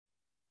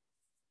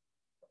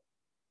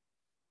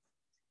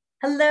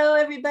Hello,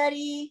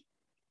 everybody.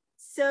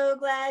 So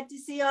glad to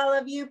see all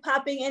of you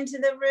popping into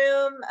the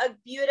room. A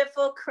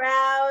beautiful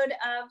crowd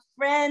of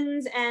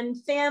friends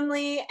and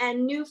family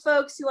and new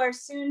folks who are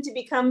soon to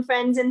become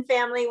friends and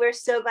family. We're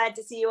so glad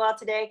to see you all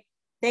today.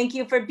 Thank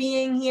you for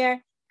being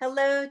here.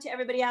 Hello to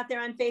everybody out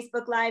there on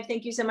Facebook Live.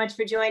 Thank you so much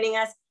for joining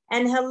us.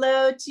 And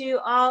hello to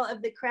all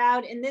of the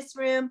crowd in this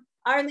room.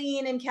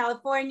 Arlene in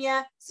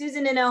California,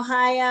 Susan in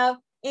Ohio,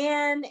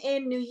 Anne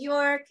in New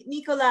York,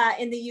 Nicola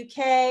in the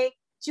UK,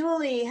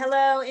 Julie,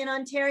 hello in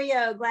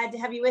Ontario. Glad to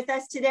have you with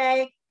us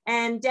today.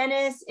 And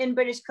Dennis in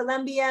British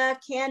Columbia,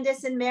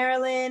 Candace in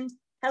Maryland.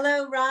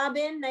 Hello,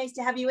 Robin. Nice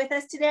to have you with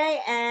us today.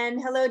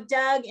 And hello,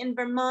 Doug in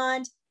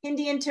Vermont,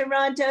 Hindi in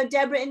Toronto,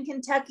 Deborah in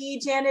Kentucky,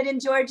 Janet in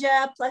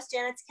Georgia, plus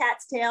Janet's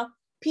cat's tail.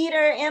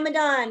 Peter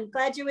Amadon,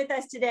 glad you're with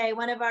us today.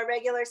 One of our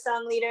regular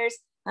song leaders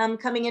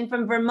coming in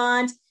from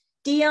Vermont.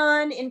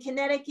 Dion in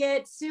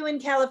Connecticut, Sue in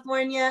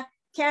California,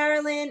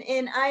 Carolyn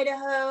in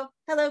Idaho.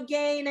 Hello,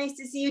 Gay. Nice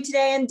to see you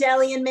today. And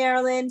Delhi in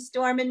Maryland,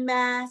 Storm in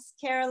Mass,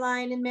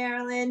 Caroline in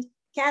Maryland,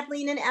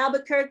 Kathleen in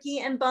Albuquerque,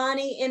 and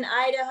Bonnie in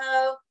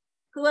Idaho.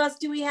 Who else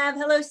do we have?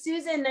 Hello,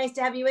 Susan. Nice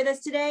to have you with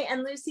us today.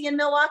 And Lucy in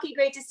Milwaukee.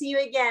 Great to see you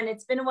again.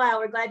 It's been a while.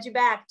 We're glad you're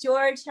back.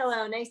 George,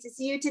 hello. Nice to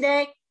see you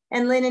today.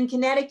 And Lynn in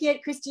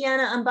Connecticut,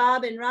 Christiana and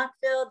Bob in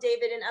Rockville,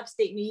 David in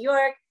upstate New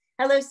York.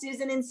 Hello,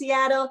 Susan in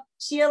Seattle.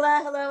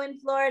 Sheila, hello in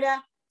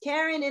Florida.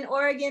 Karen in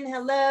Oregon,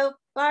 hello.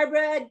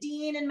 Barbara,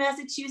 Dean in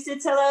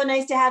Massachusetts, hello,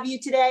 nice to have you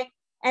today.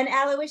 And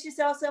Aloysius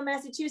also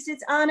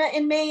Massachusetts. Anna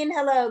in Maine,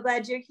 hello,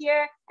 glad you're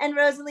here. And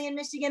Rosalie in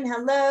Michigan,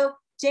 hello.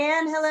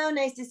 Jan, hello,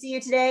 nice to see you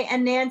today.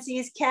 And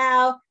Nancy's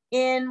Cow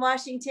in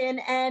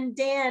Washington, and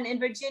Dan in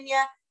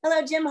Virginia.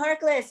 Hello, Jim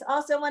Harkless,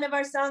 also one of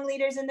our song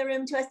leaders in the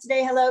room to us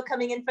today. Hello,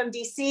 coming in from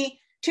DC.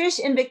 Trish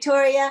in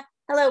Victoria.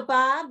 Hello,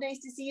 Bob, nice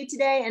to see you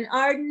today. And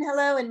Arden,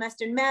 hello, in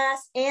Western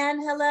Mass.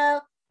 Anne, hello.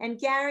 And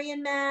Gary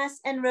in Mass,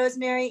 and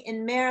Rosemary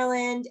in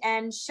Maryland,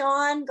 and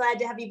Sean, glad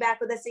to have you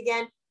back with us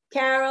again.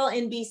 Carol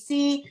in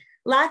BC,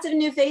 lots of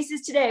new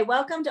faces today.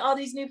 Welcome to all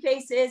these new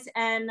faces,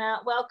 and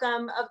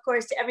welcome, of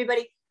course, to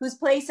everybody whose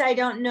place I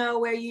don't know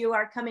where you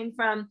are coming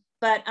from,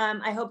 but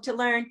I hope to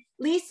learn.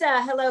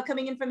 Lisa, hello,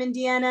 coming in from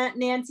Indiana.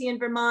 Nancy in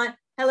Vermont.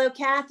 Hello,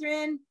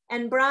 Catherine,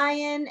 and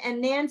Brian, and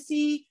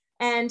Nancy,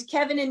 and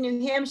Kevin in New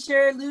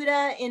Hampshire,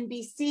 Luda in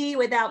BC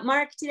without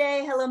Mark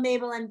today. Hello,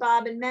 Mabel and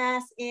Bob in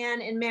Mass,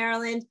 Anne in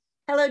Maryland.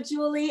 Hello,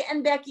 Julie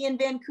and Becky in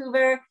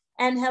Vancouver.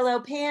 And hello,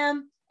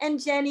 Pam and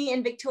Jenny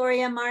in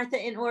Victoria, Martha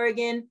in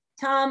Oregon,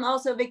 Tom,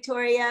 also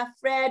Victoria,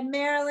 Fred,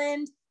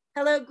 Maryland.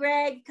 Hello,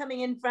 Greg,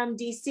 coming in from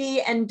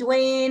DC, and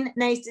Dwayne,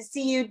 nice to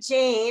see you,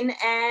 Jane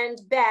and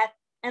Beth,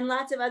 and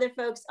lots of other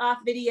folks off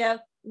video.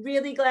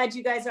 Really glad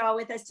you guys are all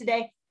with us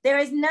today. There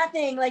is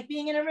nothing like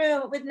being in a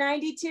room with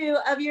 92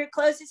 of your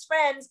closest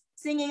friends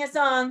singing a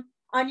song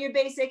on your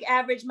basic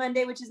average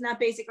Monday, which is not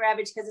basic or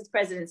average because it's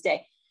President's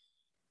Day.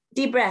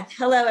 Deep breath.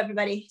 Hello,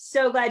 everybody.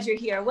 So glad you're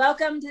here.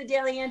 Welcome to the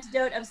Daily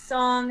Antidote of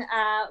Song.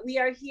 We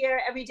are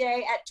here every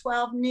day at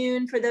 12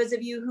 noon. For those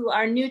of you who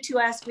are new to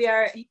us, we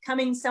are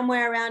coming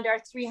somewhere around our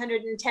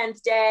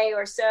 310th day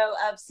or so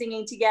of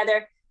singing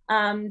together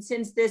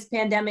since this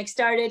pandemic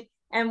started.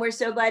 And we're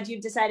so glad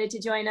you've decided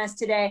to join us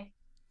today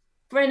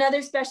for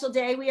another special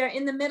day. We are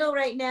in the middle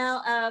right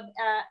now of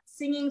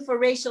Singing for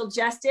Racial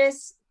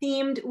Justice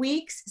themed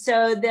weeks.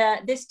 So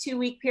this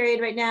 2-week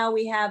period right now,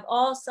 we have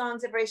all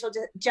songs of racial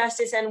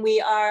justice, and we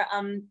are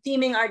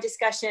theming our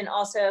discussion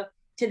also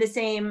to the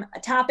same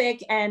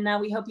topic. And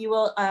we hope you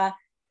will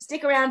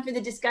stick around for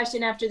the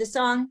discussion after the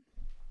song.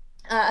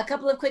 A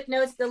couple of quick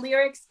notes. The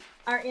lyrics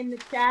are in the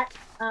chat.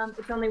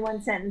 It's only one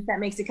sentence. That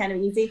makes it kind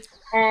of easy.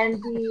 And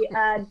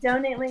the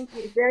donate link,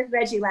 there's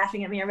Reggie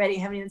laughing at me already.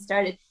 Haven't even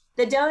started.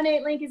 The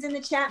donate link is in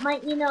the chat.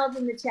 My email is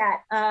in the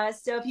chat.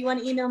 So if you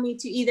want to email me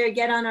to either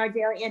get on our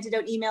Daily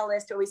Antidote email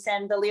list, where we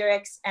send the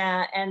lyrics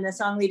and the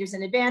song leaders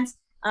in advance.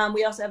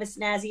 We also have a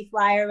snazzy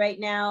flyer right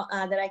now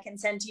that I can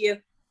send to you.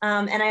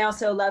 And I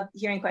also love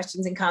hearing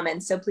questions and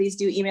comments. So please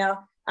do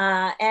email.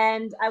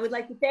 And I would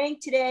like to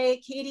thank today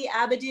Katie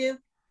Abadou,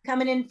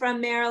 coming in from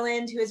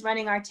Maryland, who is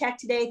running our tech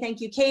today. Thank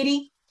you,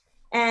 Katie.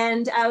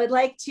 And I would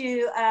like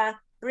to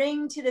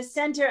bring to the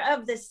center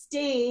of the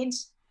stage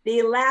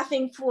the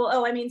laughing fool.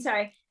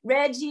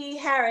 Reggie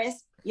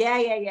Harris.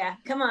 Yeah.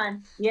 Come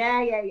on.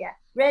 Yeah.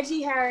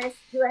 Reggie Harris,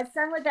 who has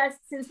sung with us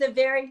since the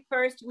very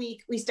first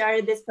week we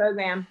started this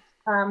program.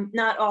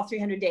 Not all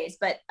 300 days,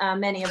 but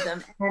many of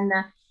them.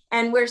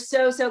 And we're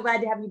so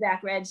glad to have you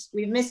back, Reg.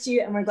 We've missed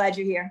you, and we're glad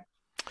you're here.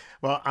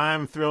 Well,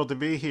 I'm thrilled to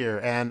be here.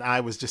 And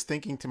I was just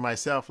thinking to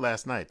myself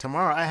last night,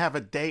 tomorrow I have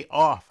a day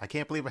off. I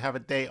can't believe I have a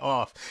day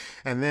off.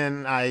 And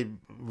then I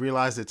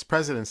realized it's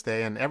President's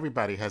Day and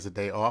everybody has a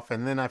day off.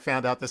 And then I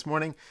found out this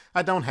morning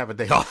I don't have a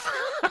day off.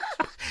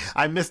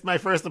 I missed my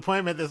first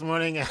appointment this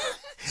morning.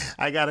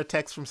 I got a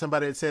text from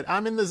somebody that said,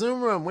 I'm in the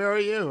Zoom room. Where are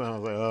you? And I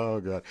was like,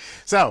 oh, God.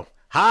 So,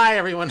 hi,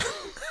 everyone.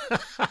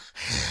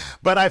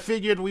 But I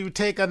figured we would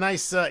take a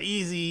nice,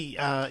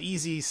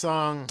 easy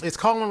song. It's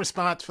call and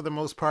response for the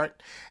most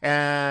part.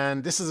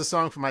 And this is a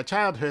song from my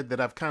childhood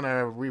that I've kind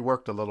of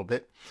reworked a little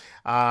bit.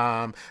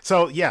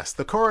 So yes,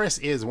 the chorus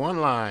is one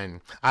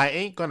line. I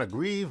ain't gonna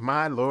grieve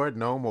my Lord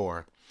no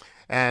more.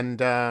 And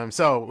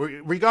so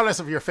regardless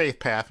of your faith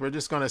path, we're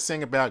just going to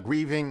sing about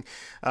grieving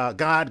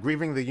God,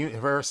 grieving the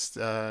universe,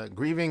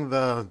 grieving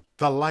the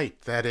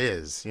light that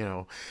is,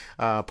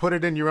 put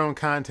it in your own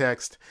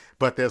context.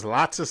 But there's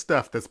lots of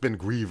stuff that's been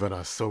grieving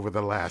us over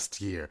the last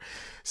year.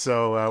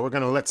 So we're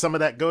going to let some of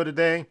that go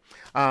today.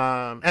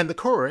 And the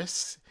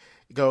chorus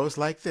goes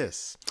like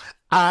this.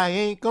 I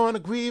ain't gonna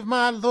grieve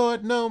my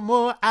Lord no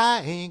more. I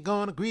ain't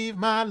gonna grieve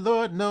my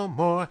Lord no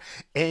more.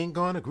 Ain't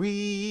gonna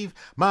grieve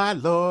my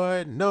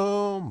Lord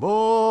no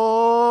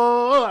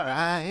more.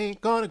 I ain't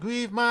gonna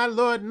grieve my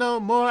Lord no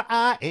more.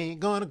 I ain't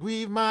gonna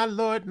grieve my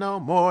Lord no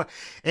more.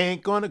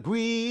 Ain't gonna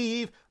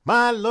grieve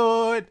my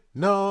Lord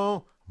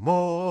no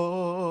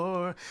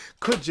more.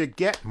 Could you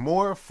get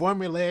more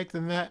formulaic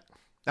than that?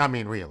 I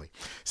mean, really.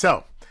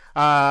 So,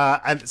 in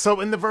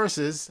the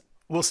verses,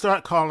 we'll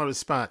start call and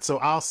response. So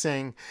I'll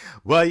sing,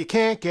 well, you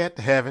can't get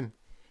to heaven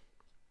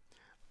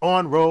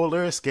on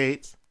roller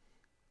skates,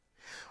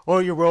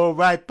 or you roll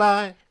right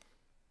by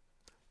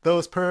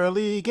those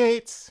pearly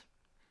gates.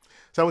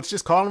 So it's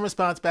just call and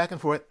response back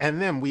and forth,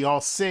 and then we all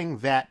sing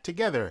that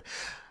together.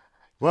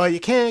 Well, you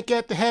can't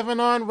get to heaven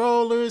on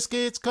roller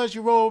skates, 'cause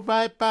you roll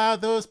right by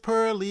those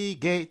pearly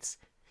gates.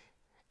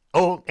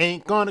 Oh,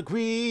 ain't gonna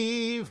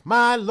grieve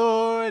my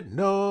Lord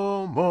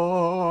no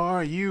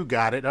more. You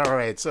got it. All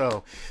right.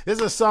 So this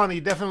is a song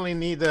you definitely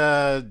need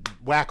to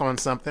whack on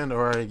something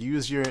or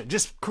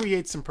just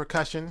create some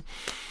percussion.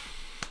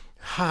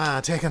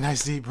 Take a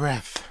nice deep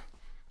breath.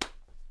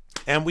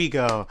 And we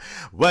go,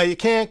 well, you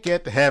can't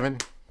get to heaven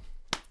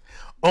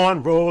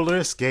on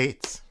roller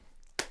skates,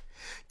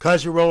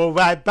 'cause you roll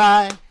right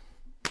by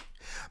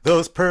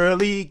those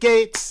pearly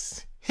gates.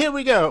 Here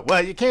we go.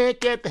 Well, you can't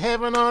get to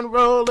heaven on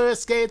roller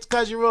skates,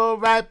 'cause you roll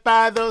right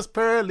by those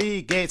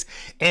pearly gates.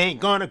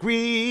 Ain't gonna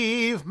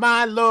grieve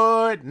my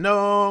Lord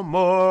no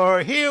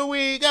more. Here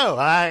we go.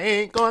 I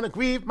ain't gonna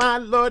grieve my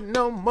Lord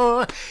no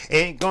more.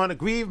 Ain't gonna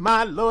grieve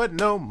my Lord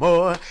no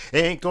more.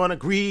 Ain't gonna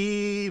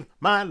grieve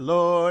my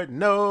Lord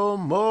no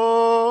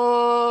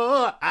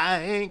more. I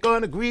ain't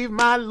gonna grieve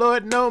my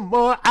Lord no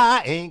more.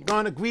 I ain't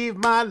gonna grieve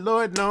my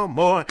Lord no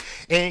more.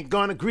 Ain't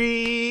gonna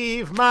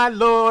grieve my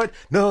Lord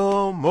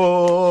no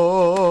more.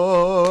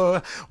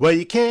 Well,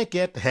 you can't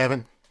get to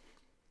heaven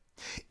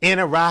in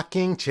a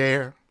rocking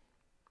chair,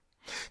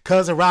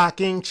 'cause a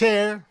rocking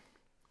chair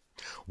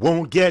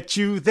won't get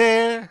you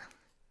there.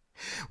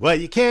 Well,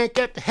 you can't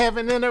get to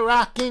heaven in a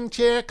rocking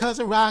chair, 'cause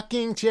a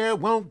rocking chair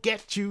won't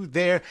get you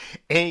there.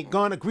 Ain't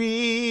gonna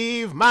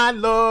grieve my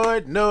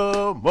Lord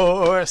no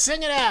more.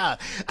 Sing it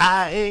out.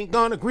 I ain't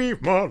gonna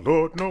grieve my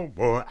Lord no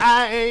more.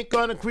 I ain't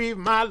gonna grieve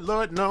my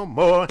Lord no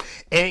more.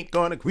 Ain't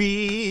gonna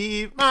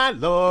grieve my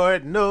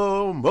Lord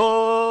no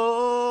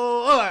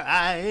more.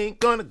 I ain't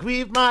gonna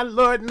grieve my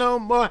Lord no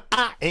more.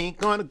 I ain't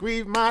gonna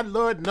grieve my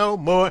Lord no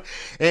more.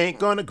 Ain't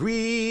gonna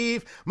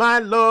grieve my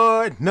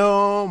Lord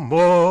no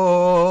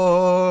more.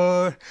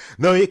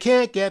 No, you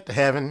can't get to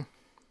heaven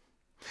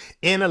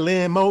in a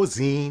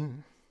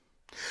limousine,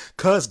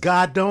 'cause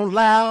God don't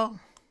allow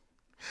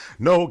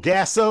no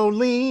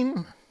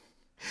gasoline.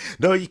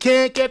 No, you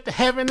can't get to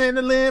heaven in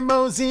a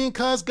limousine,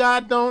 'cause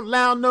God don't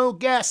allow no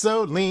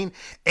gasoline.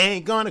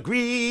 Ain't gonna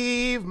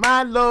grieve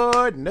my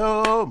Lord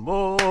no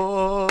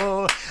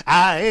more.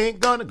 I ain't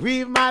gonna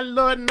grieve my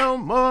Lord no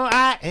more.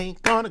 I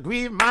ain't gonna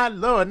grieve my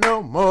Lord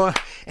no more.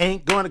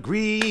 Ain't gonna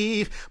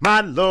grieve my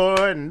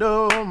Lord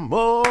no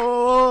more.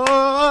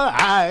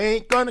 I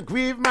ain't gonna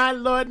grieve my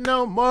Lord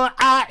no more.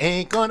 I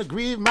ain't gonna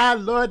grieve my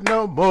Lord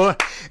no more.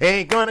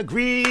 Ain't gonna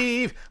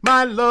grieve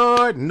my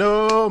Lord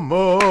no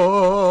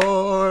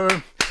more.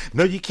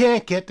 No, you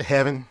can't get to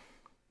heaven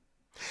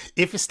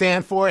if you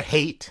stand for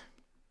hate,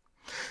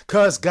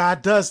 'cause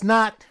God does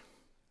not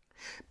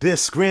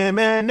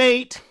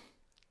discriminate.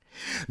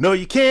 No,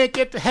 you can't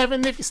get to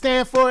heaven if you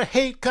stand for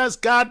hate, 'cause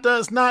God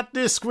does not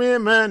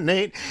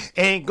discriminate.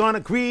 Ain't gonna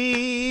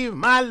grieve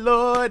my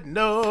Lord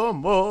no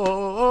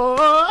more.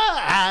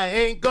 I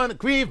ain't gonna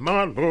grieve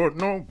my Lord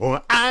no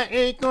more. I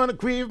ain't gonna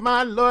grieve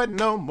my Lord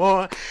no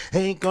more.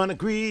 Ain't gonna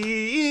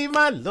grieve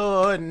my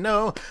Lord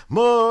no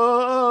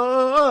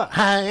more.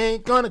 I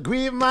ain't gonna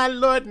grieve my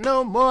Lord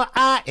no more.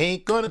 I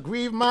ain't gonna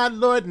grieve my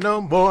Lord no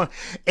more.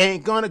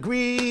 Ain't gonna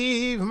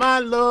grieve my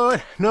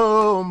Lord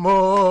no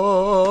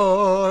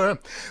more.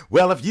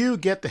 Well, if you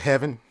get to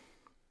heaven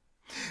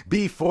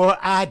before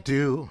I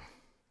do,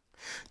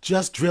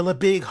 just drill a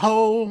big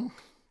hole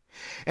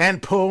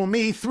and pull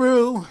me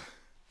through.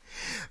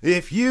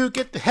 If you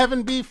get to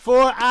heaven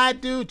before I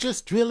do,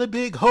 just drill a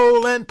big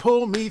hole and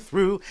pull me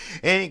through.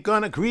 Ain't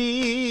gonna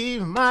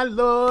grieve my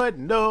Lord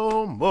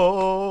no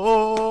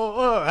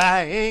more.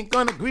 I ain't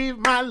gonna grieve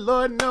my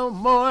Lord no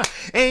more.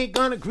 Ain't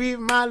gonna grieve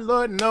my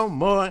Lord no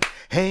more.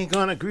 Ain't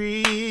gonna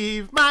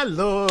grieve my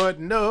Lord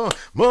no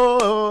more.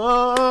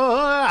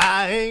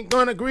 I ain't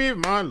gonna grieve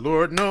my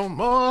Lord no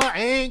more.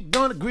 Ain't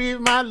gonna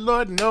grieve my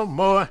Lord no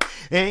more.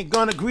 Ain't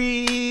gonna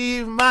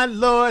grieve my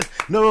Lord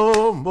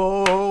no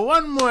more.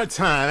 One more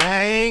time.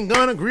 I ain't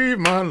gonna grieve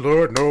my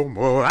Lord no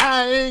more.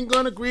 I ain't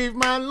gonna grieve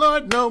my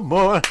Lord no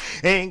more.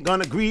 Ain't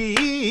gonna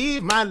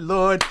grieve my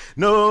Lord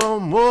no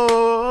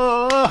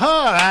more.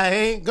 I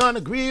ain't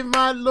gonna grieve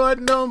my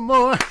Lord no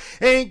more.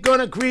 Ain't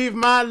gonna grieve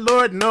my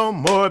Lord no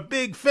more.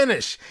 Big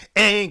finish.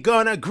 Ain't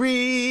gonna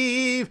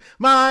grieve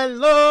my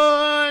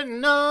Lord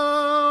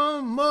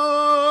no more.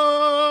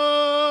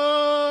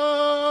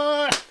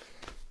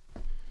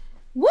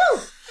 Woo!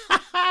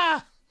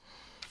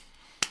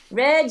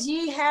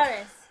 Reggie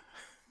Harris.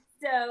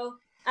 So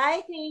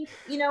I think,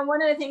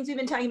 one of the things we've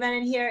been talking about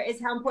in here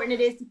is how important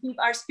it is to keep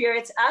our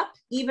spirits up,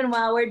 even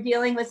while we're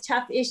dealing with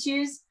tough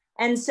issues.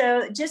 And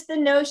so just the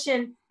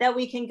notion that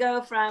we can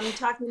go from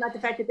talking about the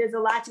fact that there's a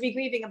lot to be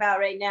grieving about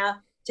right now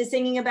to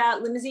singing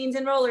about limousines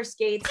and roller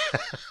skates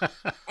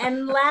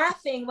and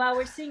laughing while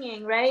we're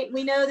singing, right?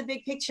 We know the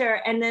big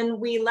picture, and then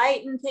we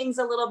lighten things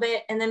a little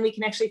bit, and then we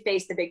can actually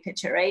face the big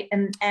picture, right?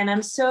 And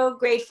I'm so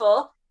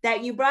grateful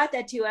that you brought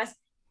that to us.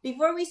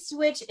 Before we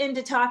switch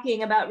into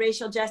talking about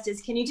racial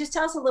justice, can you just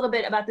tell us a little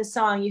bit about the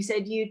song? You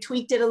said you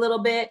tweaked it a little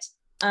bit.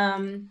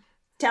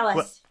 Tell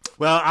us.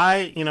 Well,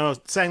 I,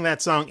 sang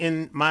that song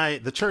in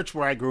the church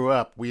where I grew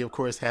up. We, of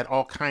course, had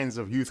all kinds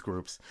of youth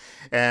groups,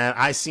 and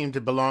I seemed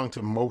to belong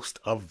to most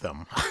of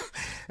them.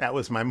 That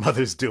was my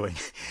mother's doing.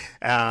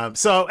 And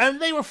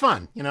they were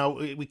fun.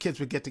 We kids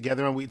would get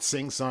together and we'd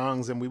sing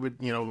songs and we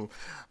would,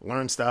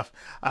 learn stuff.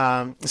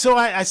 So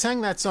I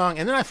sang that song,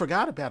 and then I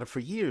forgot about it for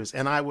years.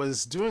 And I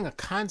was doing a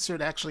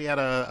concert actually at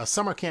a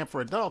summer camp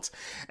for adults,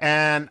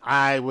 and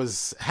I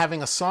was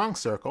having a song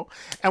circle,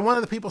 and one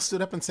of the people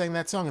stood up and sang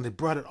that song, and it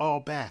brought it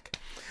all back.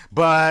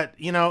 But,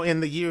 in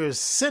the years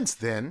since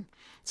then,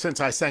 since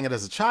I sang it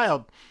as a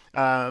child,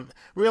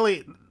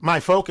 really my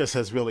focus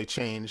has really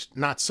changed.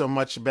 Not so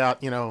much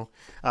about,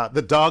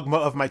 the dogma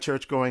of my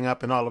church growing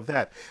up and all of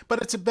that,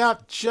 but it's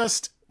about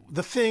just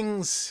the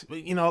things,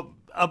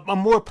 a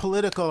more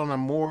political and a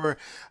more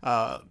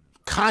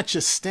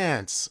conscious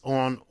stance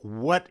on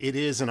what it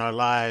is in our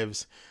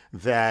lives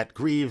that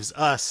grieves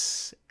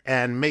us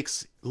and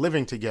makes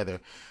living together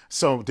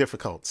so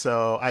difficult.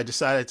 So I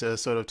decided to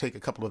sort of take a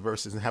couple of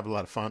verses and have a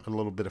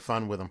little bit of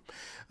fun with them.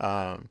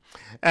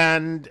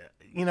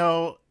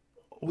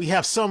 We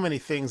have so many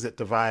things that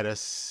divide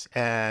us,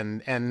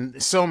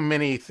 and so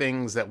many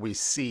things that we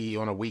see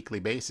on a weekly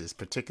basis,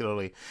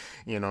 particularly,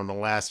 in the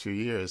last few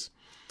years,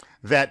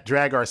 that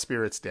drag our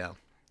spirits down.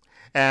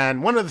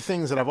 And one of the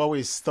things that I've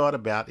always thought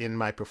about in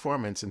my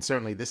performance, and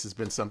certainly this has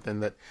been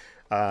something that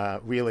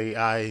really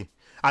I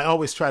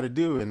always try to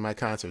do in my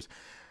concerts.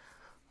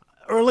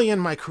 Early in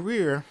my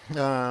career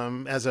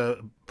as a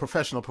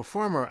professional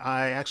performer,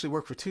 I actually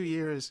worked for 2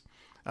 years,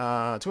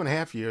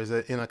 2.5 years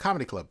in a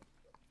comedy club.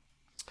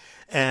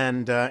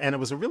 And it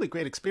was a really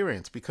great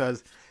experience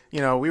because,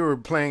 we were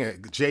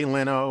playing Jay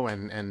Leno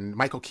and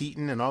Michael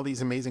Keaton and all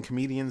these amazing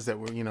comedians that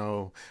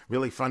were,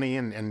 really funny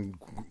and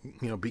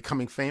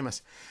becoming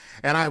famous.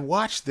 And I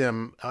watched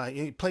them,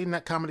 played in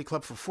that comedy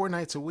club for 4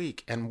 nights a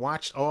week and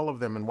watched all of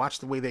them and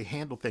watched the way they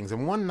handled things.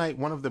 And one night,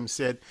 one of them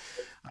said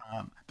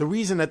the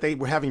reason that they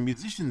were having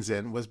musicians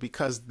in was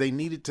because they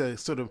needed to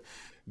sort of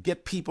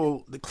get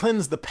people to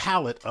cleanse the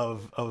palate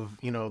of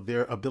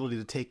their ability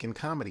to take in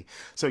comedy.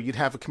 So you'd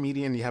have a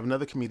comedian, you have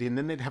another comedian,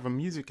 then they'd have a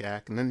music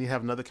act, and then you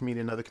have another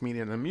comedian,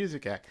 and a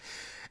music act.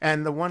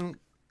 And the one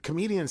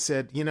comedian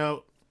said,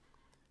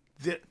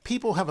 the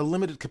people have a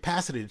limited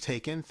capacity to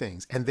take in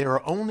things, and there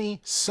are only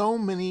so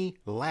many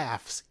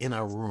laughs in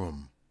a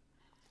room.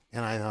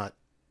 And I thought,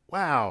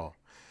 wow.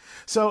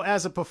 So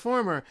as a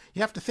performer,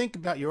 you have to think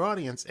about your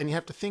audience, and you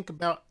have to think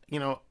about,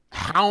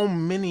 how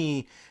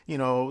many,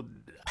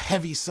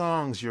 heavy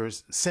songs you're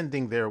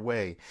sending their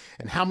way,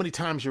 and how many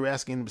times you're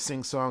asking them to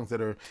sing songs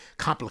that are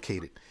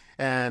complicated.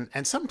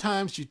 And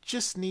sometimes you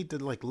just need to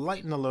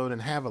lighten the load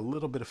and have a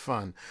little bit of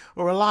fun,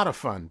 or a lot of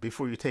fun,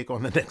 before you take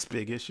on the next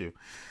big issue.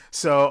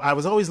 So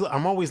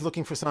I'm always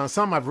looking for songs.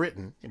 Some I've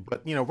written,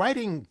 but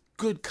writing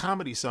good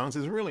comedy songs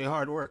is really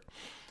hard work.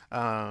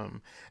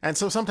 And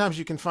so sometimes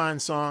you can find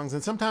songs,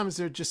 and sometimes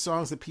they're just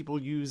songs that people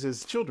use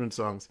as children's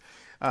songs,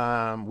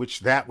 which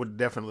that would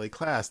definitely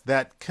class,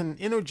 that can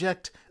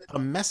interject a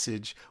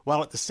message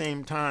while at the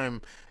same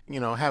time,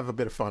 have a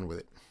bit of fun with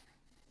it.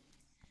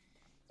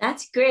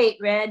 That's great,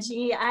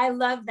 Reggie. I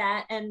love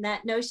that. And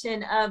that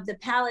notion of the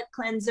palate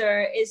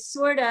cleanser is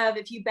sort of,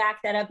 if you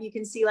back that up, you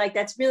can see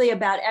that's really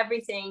about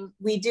everything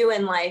we do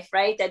in life,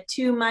 right? That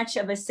too much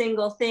of a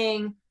single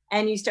thing,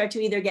 and you start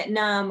to either get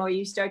numb or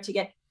you start to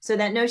get, so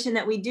that notion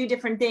that we do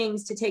different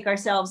things to take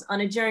ourselves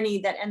on a journey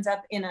that ends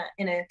up in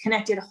a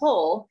connected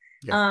whole.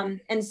 Yeah.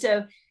 And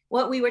so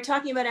what we were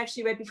talking about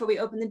actually right before we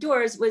opened the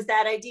doors was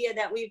that idea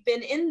that we've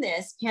been in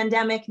this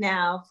pandemic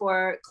now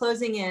for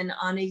closing in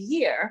on a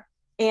year.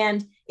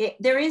 And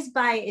there is,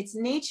 by its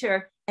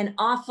nature, an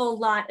awful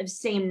lot of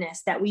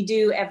sameness that we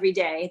do every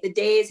day. The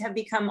days have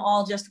become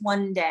all just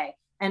one day,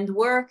 and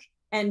work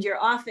and your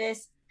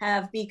office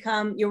have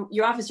become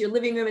your office, your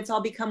living room, it's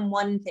all become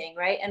one thing,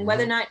 right? And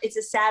whether or not it's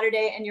a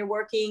Saturday and you're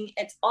working,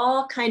 it's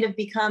all kind of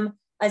become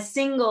a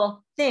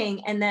single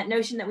thing. And that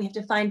notion that we have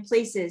to find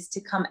places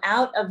to come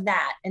out of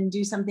that and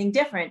do something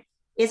different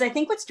is, I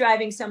think, what's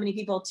driving so many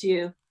people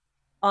to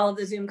all of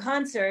the Zoom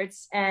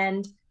concerts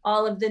and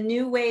all of the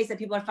new ways that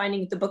people are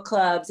finding the book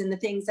clubs and the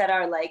things that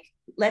are like,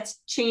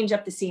 let's change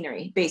up the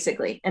scenery,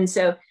 basically. And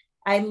so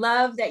I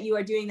love that you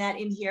are doing that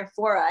in here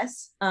for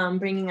us,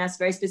 bringing us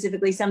very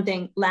specifically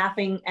something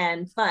laughing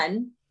and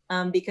fun,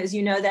 because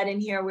you know that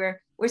in here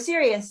we're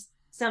serious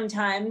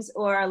sometimes,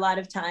 or a lot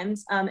of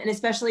times, and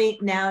especially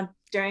now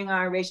during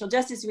our racial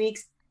justice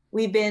weeks,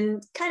 we've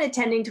been kind of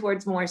tending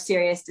towards more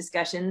serious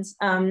discussions.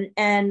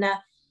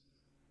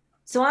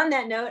 So on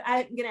that note,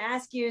 I'm going to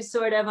ask you,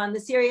 sort of on the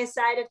serious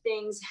side of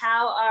things,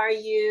 how are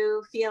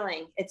you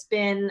feeling? It's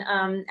been,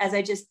 as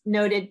I just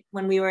noted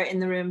when we were in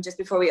the room just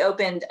before we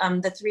opened,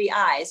 the 3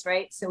 I's,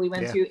 right? So we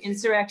went through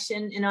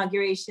insurrection,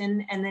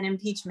 inauguration, and then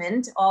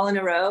impeachment, all in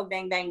a row,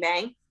 bang, bang,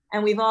 bang.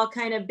 And we've all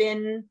kind of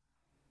been,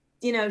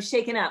 you know,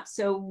 shaken up.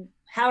 So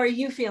how are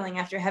you feeling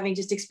after having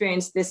just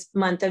experienced this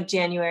month of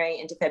January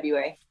into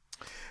February?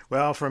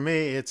 Well, for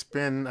me, it's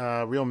been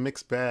a real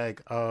mixed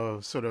bag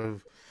of sort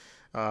of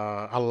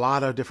a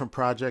lot of different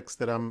projects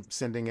that I'm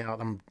sending out.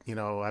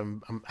 I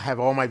have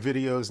all my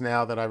videos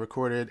now that I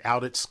recorded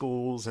out at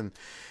schools, and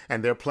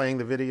they're playing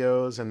the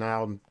videos, and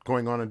now I'm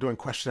going on and doing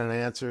question and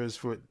answers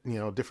for,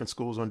 different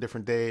schools on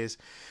different days.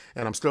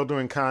 And I'm still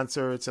doing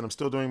concerts, and I'm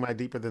still doing my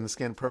Deeper Than the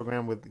Skin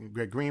program with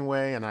Greg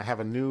Greenway. And I have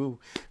a new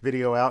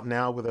video out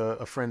now with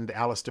a friend,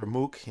 Alistair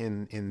Mook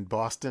in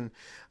Boston,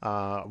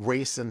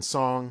 Race and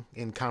Song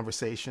in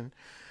Conversation.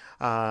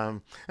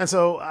 And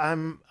so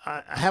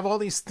I have all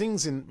these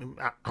things, and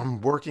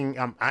I'm working.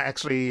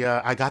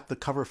 I got the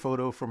cover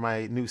photo for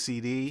my new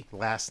CD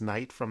last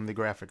night from the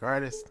graphic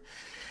artist.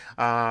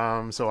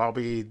 So I'll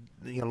be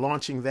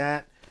launching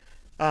that.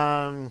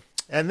 And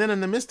then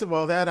in the midst of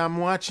all that, I'm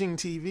watching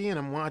TV, and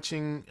I'm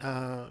watching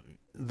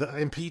the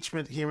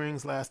impeachment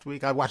hearings last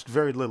week. I watched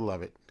very little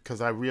of it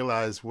because I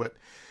realized what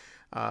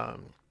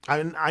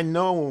I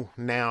know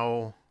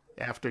now,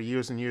 after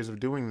years and years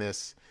of doing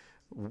this,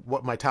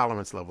 what my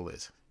tolerance level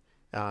is.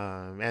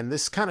 And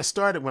this kind of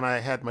started when I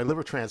had my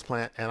liver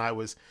transplant, and I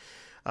was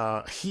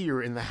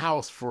here in the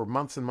house for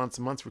months and months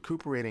and months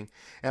recuperating.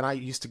 And I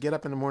used to get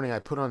up in the morning,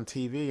 I'd put on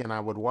TV, and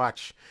I would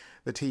watch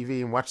the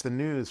TV and watch the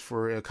news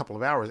for a couple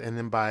of hours. And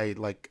then by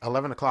like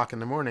 11 o'clock in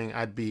the morning,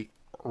 I'd be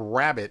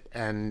rabid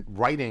and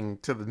writing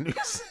to the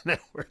news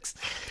networks.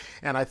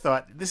 And I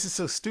thought, this is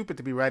so stupid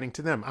to be writing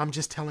to them. I'm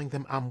just telling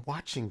them I'm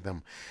watching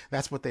them.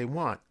 That's what they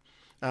want.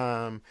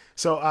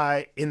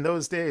 So in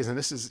those days, and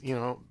this is,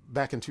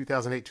 back in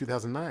 2008,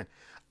 2009,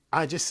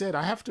 I just said,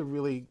 I have to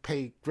really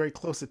pay very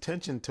close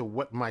attention to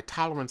what my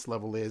tolerance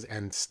level is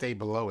and stay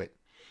below it.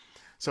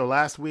 So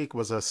last week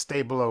was a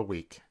stay below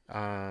week.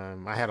 I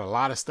had a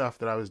lot of stuff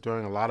that I was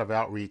doing, a lot of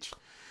outreach,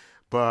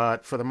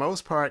 but for the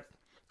most part,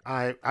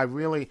 I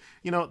really,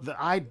 the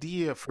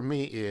idea for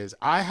me is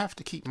I have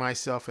to keep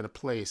myself in a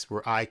place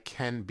where I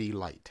can be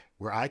light,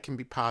 where I can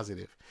be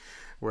positive,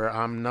 where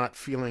I'm not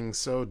feeling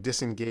so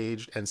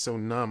disengaged and so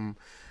numb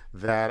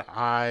that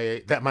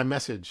my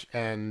message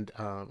and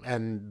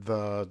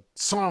the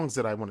songs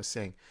that I want to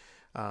sing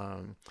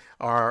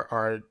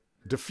are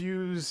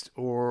diffused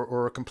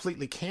or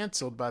completely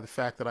canceled by the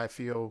fact that I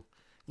feel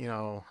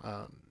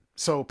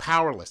so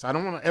powerless. I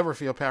don't want to ever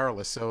feel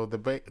powerless. So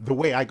the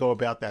way I go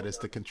about that is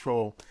to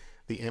control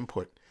the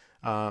input.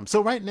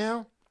 So right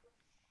now,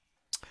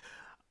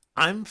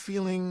 I'm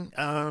feeling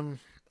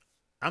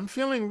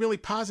really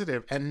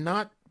positive, and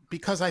not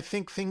because I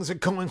think things are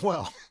going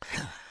well.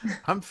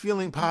 I'm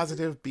feeling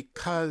positive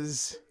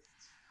because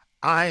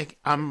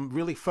I'm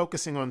really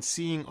focusing on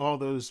seeing all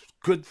those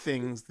good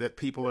things that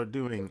people are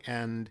doing,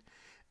 and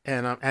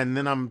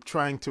then I'm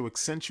trying to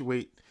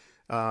accentuate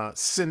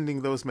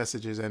sending those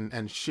messages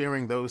and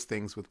sharing those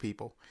things with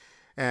people.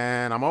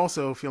 And I'm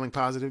also feeling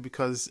positive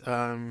because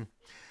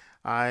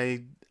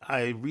I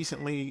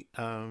recently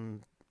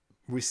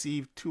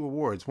received 2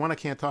 awards. One I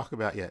can't talk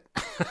about yet.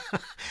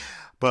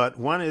 But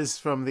one is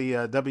from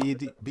the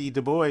W.B.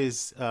 Du Bois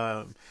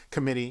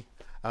committee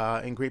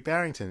in Great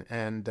Barrington.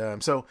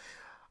 And so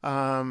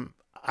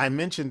I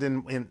mentioned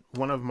in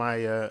one of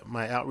my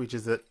my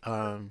outreaches that,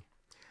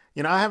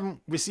 I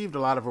haven't received a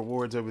lot of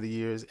awards over the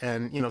years.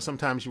 And,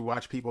 sometimes you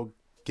watch people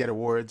get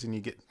awards and you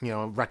get,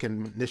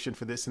 recognition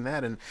for this and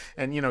that.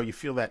 And you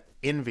feel that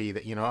envy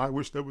that, I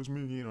wish that was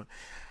me,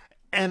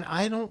 And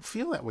I don't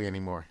feel that way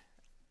anymore.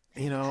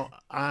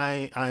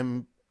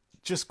 I'm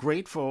just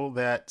grateful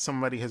that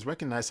somebody has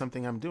recognized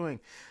something I'm doing,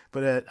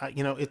 but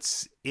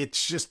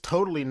it's just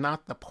totally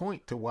not the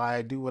point to why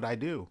I do what I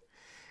do.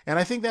 And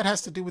I think that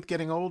has to do with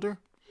getting older,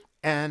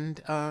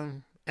 and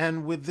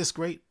with this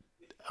great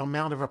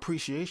amount of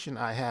appreciation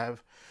I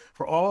have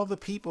for all the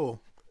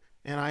people,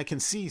 and I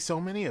can see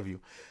so many of you,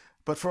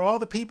 but for all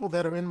the people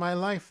that are in my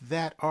life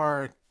that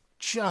are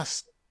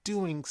just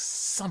doing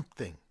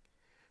something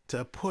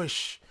to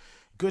push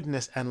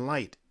goodness and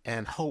light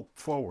and hope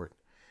forward.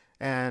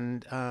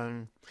 And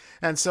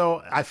and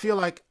so I feel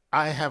like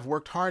I have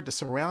worked hard to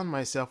surround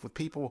myself with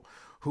people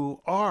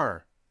who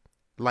are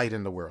light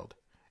in the world.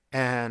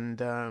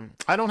 And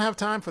I don't have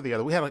time for the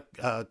other. We had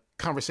a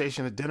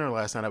conversation at dinner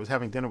last night. I was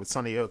having dinner with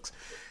Sonny Oaks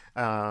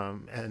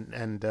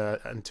and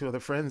two other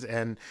friends,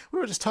 and we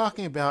were just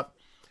talking about,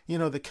 you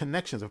know, the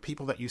connections of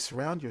people that you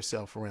surround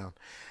yourself around.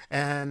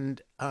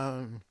 And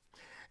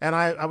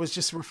I was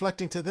just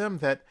reflecting to them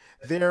that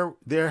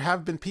there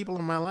have been people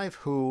in my life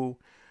who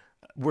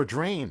were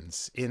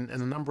drains in a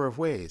number of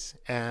ways,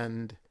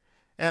 and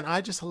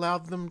I just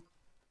allowed them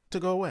to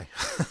go away.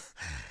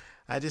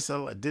 I just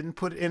didn't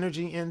put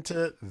energy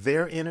into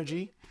their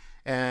energy,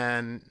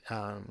 and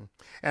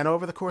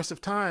over the course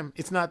of time,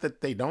 it's not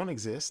that they don't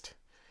exist,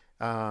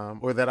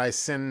 or that I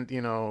send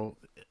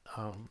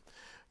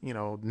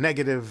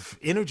negative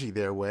energy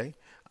their way.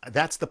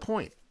 That's the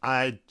point.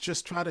 I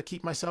just try to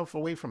keep myself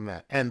away from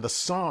that, and the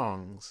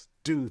songs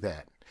do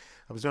that.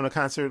 I was doing a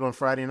concert on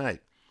Friday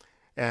night,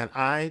 and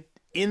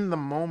in the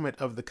moment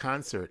of the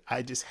concert,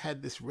 I just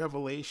had this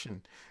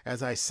revelation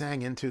as I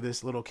sang into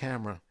this little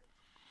camera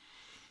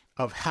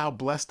of how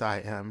blessed I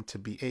am to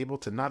be able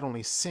to not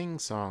only sing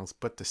songs,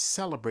 but to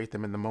celebrate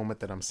them in the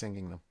moment that I'm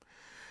singing them.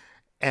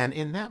 And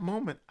in that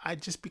moment, I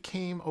just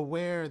became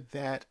aware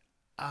that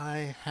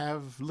I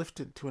have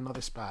lifted to another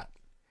spot.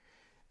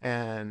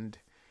 And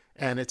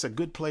it's a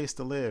good place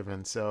to live.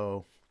 And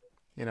so,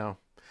 I'm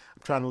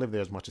trying to live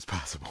there as much as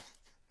possible.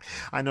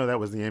 I know that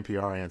was the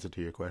NPR answer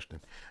to your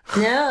question.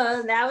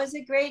 No, that was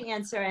a great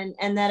answer.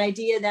 And that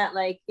idea that,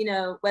 like,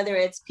 whether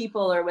it's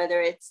people or whether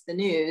it's the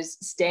news,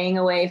 staying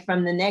away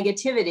from the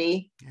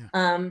negativity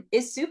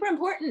is super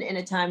important in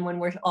a time when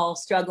we're all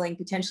struggling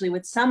potentially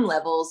with some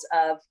levels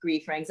of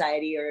grief or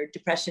anxiety or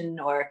depression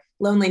or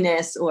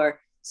loneliness.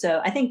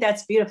 So I think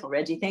that's beautiful,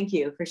 Reggie. Thank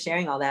you for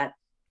sharing all that.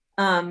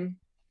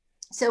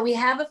 So we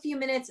have a few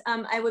minutes.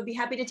 I would be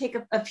happy to take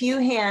a few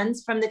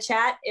hands from the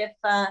chat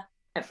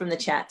from the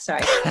chat,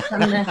 sorry,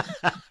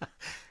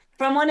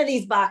 from one of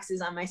these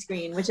boxes on my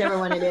screen, whichever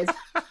one it is.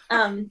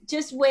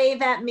 Just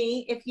wave at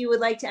me if you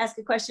would like to ask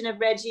a question of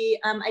Reggie.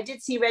 I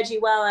did see, Reggie,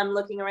 while I'm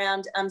looking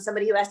around,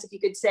 somebody who asked if you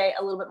could say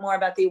a little bit more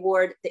about the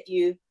award that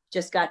you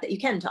just got that you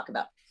can talk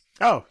about.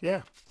 Oh,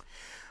 yeah.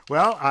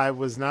 Well, I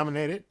was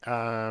nominated,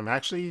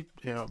 actually,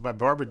 by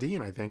Barbara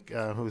Dean, I think,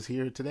 who's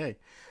here today,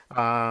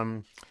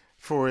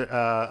 for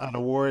an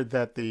award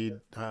that the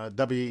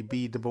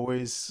W.B. Du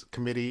Bois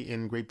Committee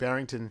in Great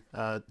Barrington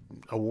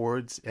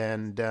awards,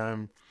 and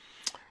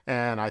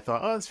I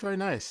thought, oh, that's very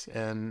nice,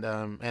 and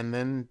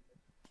then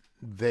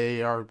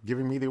they are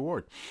giving me the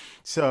award,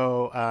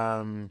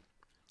 so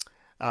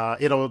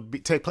it'll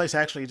take place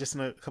actually just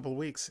in a couple of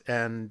weeks,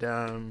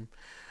 and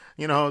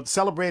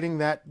celebrating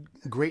that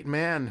great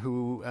man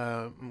who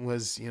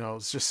was,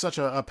 just such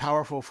a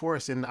powerful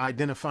force in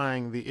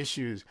identifying the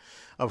issues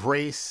of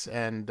race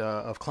and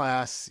of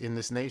class in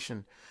this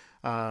nation.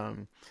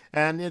 And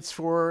it's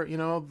for,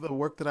 the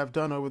work that I've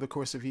done over the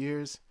course of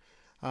years.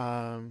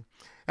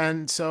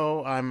 And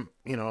so I'm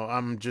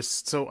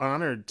just so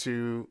honored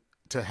to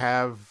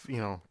have,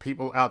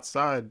 people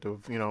outside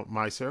of,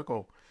 my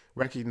circle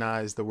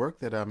recognize the work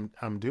that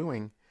I'm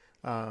doing.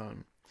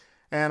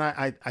 And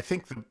I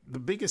think the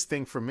biggest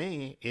thing for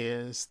me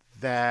is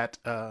that,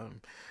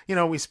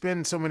 we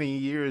spend so many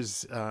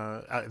years,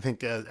 I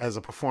think, as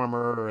a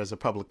performer or as a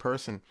public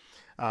person,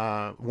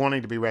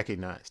 wanting to be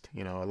recognized.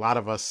 A lot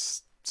of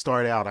us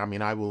start out,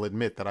 I will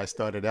admit that I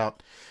started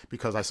out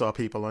because I saw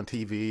people on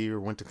TV or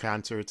went to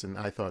concerts, and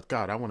I thought,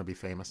 God, I want to be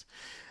famous.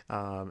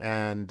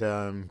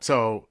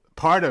 So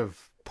part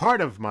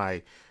of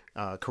my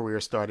career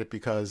started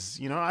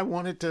because, I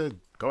wanted to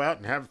go out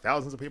and have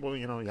thousands of people,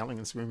 yelling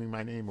and screaming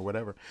my name or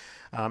whatever.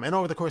 And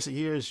over the course of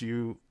years,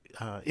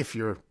 if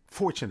you're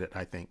fortunate,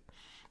 I think,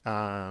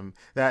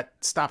 that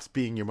stops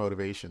being your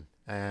motivation.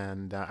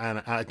 And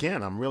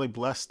again, I'm really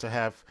blessed to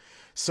have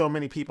so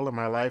many people in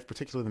my life,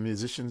 particularly the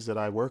musicians that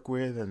I work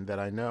with and that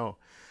I know,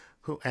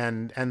 who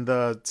and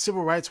the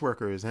civil rights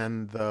workers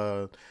and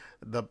the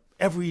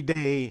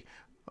everyday,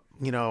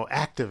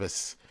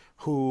 activists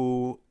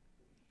who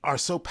are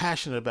so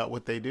passionate about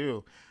what they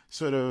do,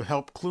 sort of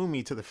help clue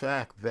me to the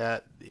fact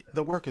that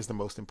the work is the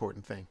most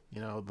important thing.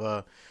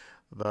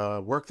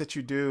 The work that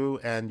you do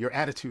and your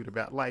attitude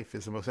about life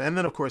is the most. And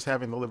then, of course,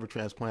 having the liver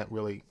transplant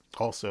really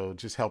also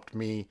just helped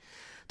me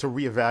to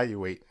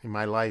reevaluate in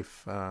my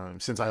life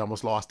since I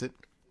almost lost it.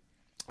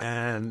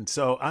 And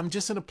so I'm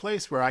just in a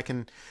place where I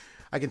can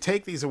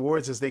take these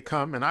awards as they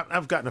come, and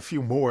I've gotten a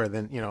few more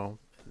than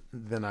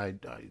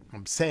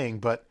I'm saying,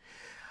 but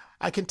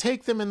I can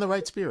take them in the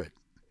right spirit.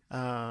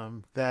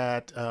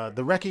 That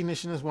the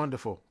recognition is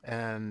wonderful,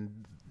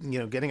 and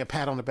getting a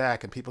pat on the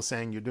back and people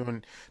saying you're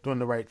doing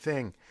the right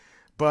thing,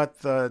 but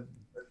the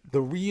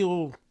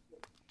real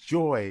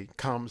joy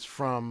comes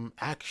from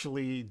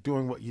actually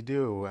doing what you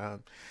do.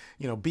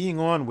 Being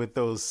on with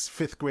those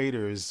fifth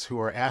graders who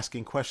are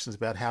asking questions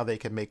about how they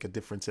can make a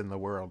difference in the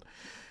world,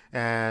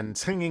 and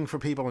singing for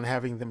people and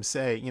having them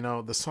say,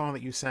 the song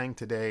that you sang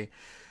today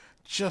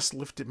just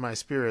lifted my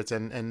spirits,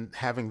 and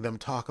having them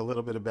talk a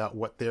little bit about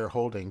what they're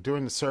holding.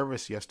 During the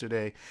service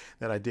yesterday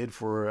that I did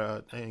for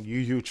a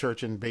UU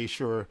church in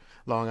Bayshore,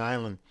 Long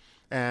Island,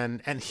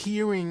 and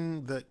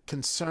hearing the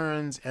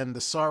concerns and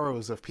the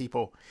sorrows of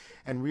people,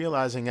 and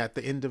realizing at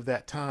the end of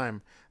that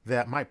time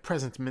that my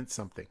presence meant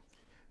something,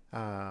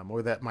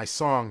 or that my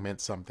song meant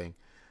something.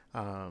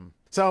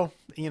 So,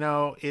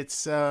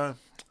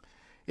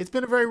 it's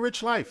been a very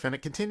rich life, and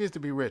it continues to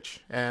be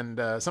rich.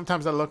 And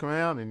sometimes I look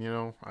around,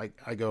 and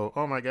I go,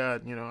 oh my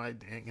God, I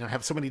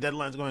have so many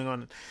deadlines going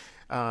on.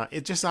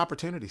 It's just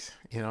opportunities.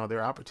 There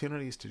are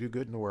opportunities to do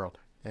good in the world,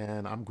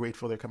 and I'm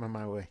grateful they're coming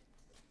my way.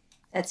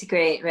 That's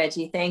great,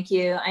 Reggie. Thank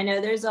you. I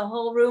know there's a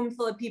whole room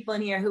full of people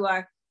in here who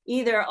are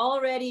either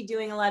already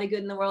doing a lot of good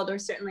in the world, or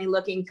certainly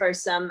looking for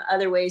some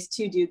other ways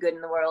to do good in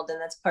the world. And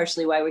that's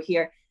partially why we're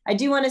here. I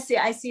do want to say,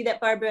 I see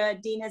that Barbara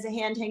Dean has a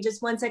hand. Hang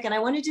just one second. I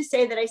wanted to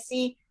say that I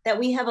see that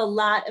we have a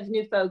lot of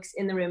new folks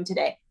in the room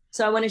today.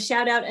 So I want to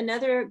shout out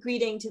another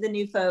greeting to the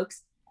new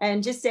folks,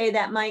 and just say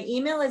that my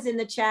email is in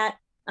the chat.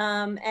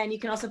 And you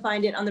can also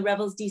find it on the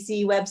Revels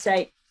DC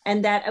website.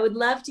 And that I would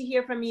love to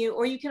hear from you,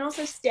 or you can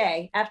also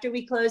stay after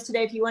we close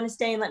today. If you want to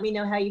stay and let me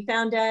know how you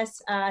found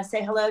us,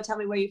 say hello, tell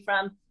me where you're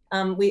from.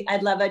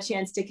 I'd love a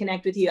chance to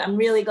connect with you. I'm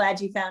really glad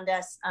you found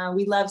us.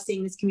 We love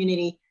seeing this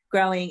community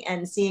growing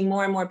and seeing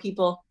more and more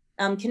people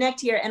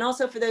connect here. And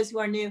also, for those who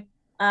are new,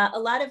 a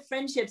lot of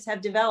friendships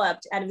have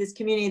developed out of this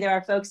community. There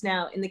are folks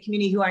now in the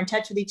community who are in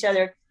touch with each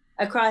other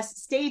across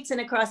states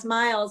and across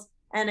miles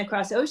and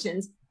across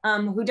oceans,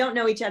 who don't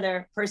know each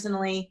other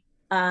personally,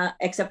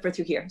 except for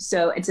through here.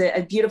 So it's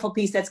a beautiful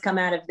piece that's come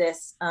out of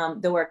this,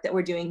 the work that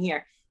we're doing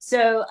here.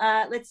 So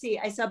let's see,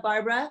 I saw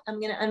Barbara. I'm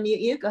gonna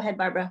unmute you. Go ahead,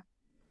 Barbara.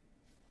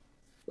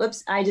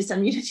 Whoops, I just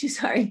unmuted you,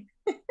 sorry.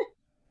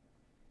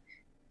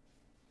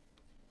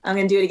 I'm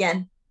gonna do it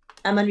again.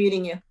 I'm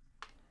unmuting you.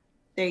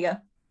 There you go.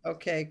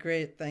 Okay,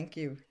 great, thank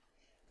you.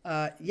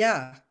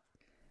 Yeah,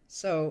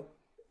 so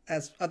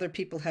as other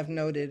people have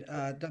noted,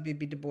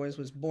 W.B. Du Bois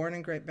was born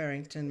in Great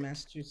Barrington,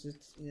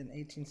 Massachusetts in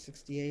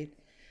 1868.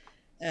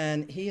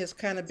 And he has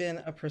kind of been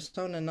a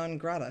persona non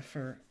grata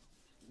for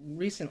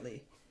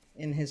recently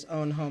in his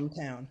own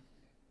hometown,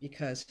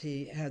 because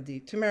he had the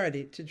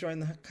temerity to join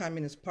the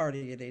Communist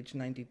Party at age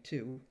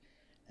 92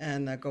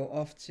 and go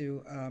off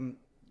to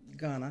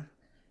Ghana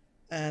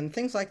and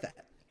things like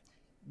that.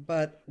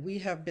 But we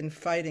have been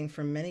fighting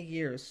for many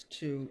years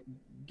to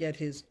get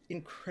his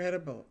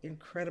incredible,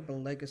 incredible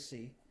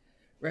legacy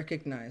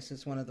recognized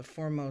as one of the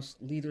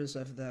foremost leaders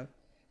of the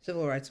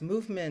civil rights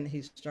movement.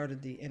 He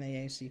started the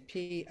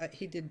NAACP.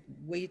 He did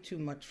way too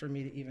much for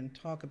me to even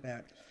talk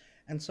about.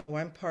 And so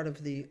I'm part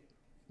of the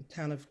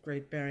town of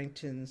Great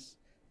Barrington's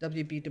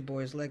W.B. Du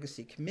Bois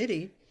Legacy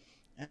Committee,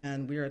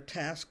 and we are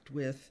tasked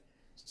with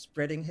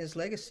spreading his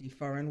legacy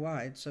far and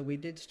wide. So we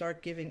did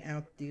start giving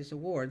out these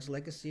awards,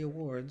 legacy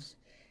awards,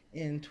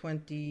 in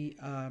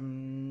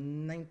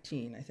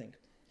 2019, I think.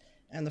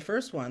 And the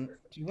first one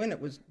to win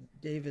it was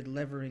David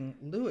Levering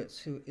Lewis,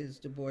 who is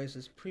Du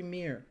Bois's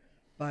premier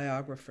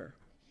biographer.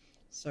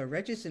 So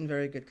Reggie's in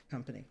very good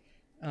company.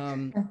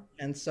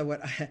 And so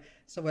what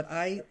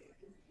I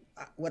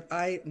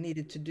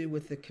needed to do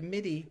with the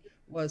committee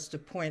was to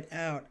point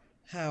out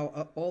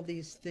how all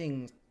these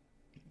things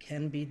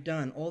can be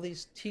done, all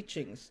these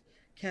teachings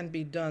can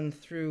be done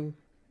through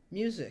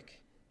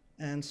music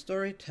and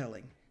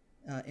storytelling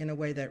in a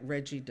way that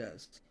Reggie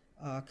does.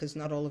 Because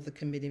not all of the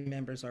committee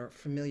members are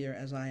familiar,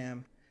 as I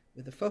am,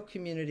 with the folk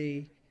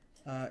community,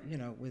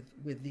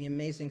 with the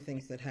amazing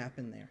things that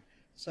happen there.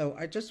 So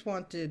I just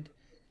wanted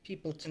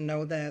people to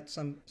know that.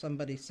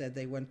 Somebody said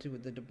they went to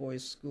the Du Bois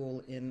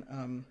School in,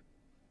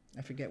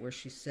 I forget where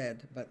she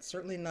said, but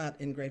certainly not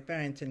in Great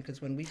Barrington,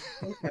 because when we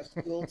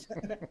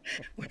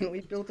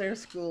built our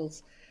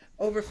schools,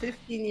 over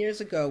 15 years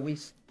ago, we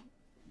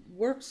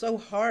worked so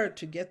hard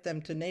to get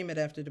them to name it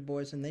after Du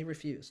Bois, and they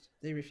refused.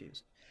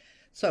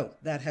 So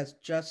that has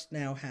just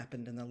now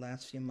happened in the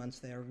last few months.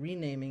 They are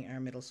renaming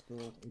our middle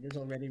school. It is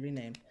already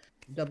renamed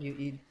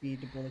W.E.B.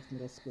 Du Bois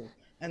Middle School.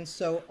 And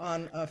so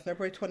on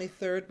February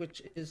 23rd,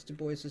 which is Du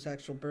Bois's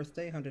actual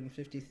birthday,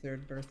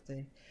 153rd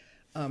birthday,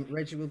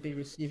 Reggie will be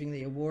receiving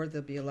the award.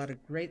 There'll be a lot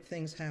of great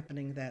things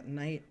happening that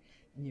night.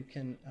 And you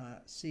can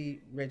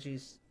see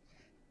Reggie's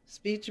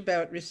speech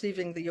about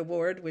receiving the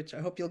award, which I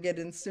hope you'll get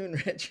in soon,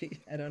 Reggie.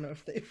 I don't know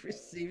if they've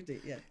received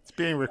it yet. It's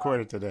being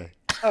recorded today.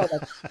 Oh,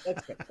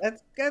 that's good.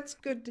 That's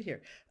good to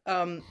hear.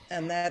 And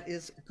that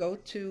is, go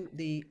to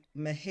the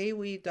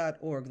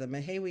Mahawi.org. The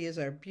Mahawi is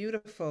our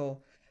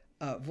beautiful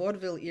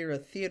vaudeville era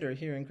theater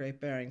here in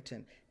Great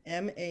Barrington.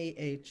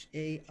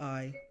 MAHAIWE.org.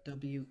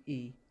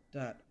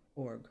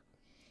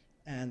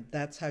 And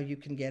that's how you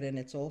can get in.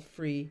 It's all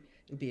free.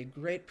 It'll be a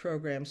great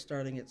program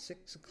starting at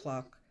 6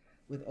 o'clock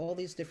with all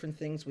these different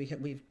things.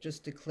 We've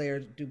just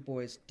declared Du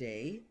Bois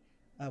Day,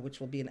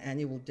 which will be an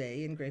annual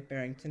day in Great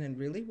Barrington, and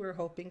really we're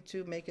hoping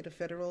to make it a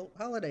federal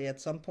holiday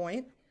at some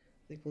point. I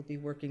think we'll be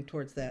working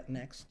towards that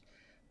next.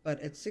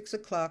 But at 6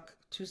 o'clock,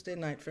 Tuesday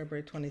night,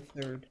 February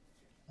 23rd,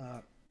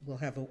 we'll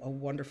have a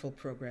wonderful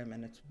program,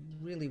 and it's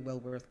really well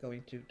worth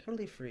going to,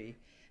 totally free,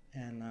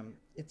 and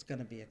it's going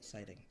to be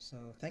exciting. So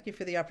thank you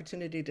for the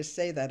opportunity to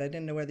say that. I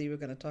didn't know whether you were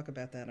going to talk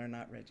about that or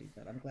not, Reggie,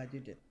 but I'm glad you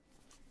did.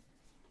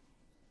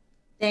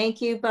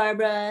 Thank you,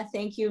 Barbara.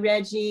 Thank you,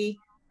 Reggie.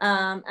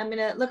 I'm going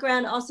to look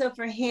around also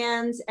for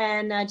hands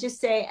and just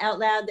say out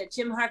loud that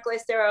Jim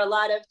Harkless, there are a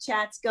lot of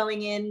chats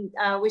going in,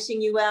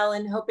 wishing you well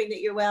and hoping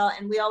that you're well.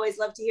 And we always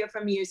love to hear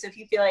from you. So if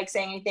you feel like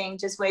saying anything,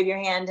 just wave your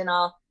hand and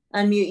I'll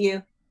unmute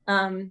you.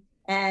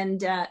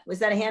 Was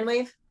that a hand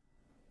wave?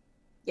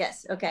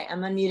 Yes. Okay.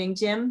 I'm unmuting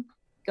Jim.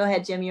 Go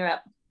ahead, Jim. You're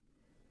up.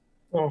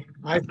 Well,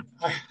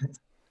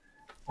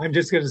 I'm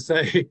just going to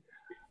say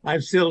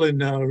I'm still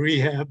in a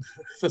rehab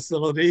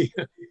facility,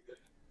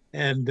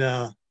 and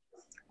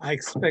I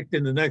expect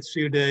in the next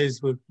few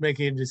days we're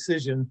making a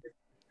decision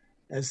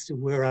as to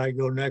where I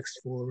go next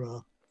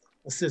for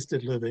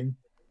assisted living.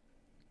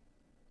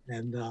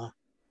 And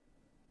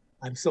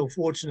I'm so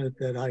fortunate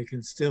that I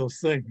can still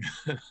sing.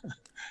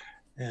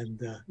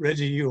 And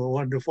Reggie, you were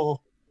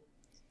wonderful.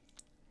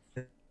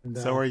 And,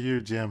 so are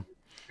you, Jim.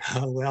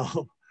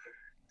 Well,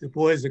 Du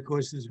Bois, of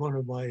course, is one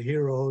of my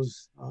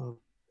heroes.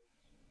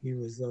 He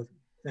was a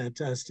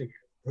fantastic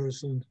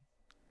person,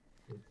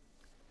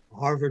 a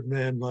Harvard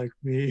man like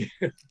me.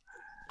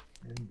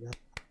 And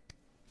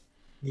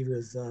he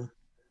was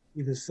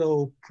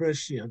so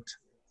prescient.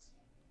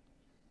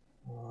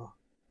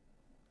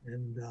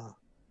 And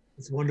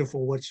it's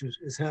wonderful what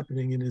is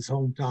happening in his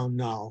hometown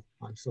now.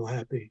 I'm so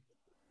happy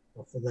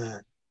for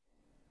that.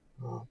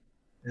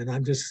 And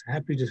I'm just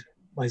happy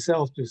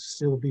myself to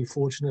still be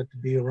fortunate to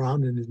be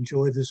around and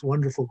enjoy this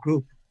wonderful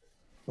group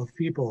of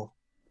people.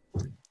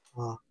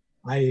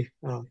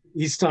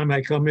 Each time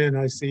I come in,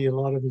 I see a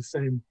lot of the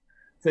same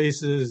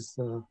faces,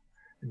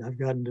 and I've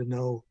gotten to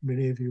know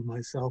many of you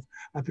myself.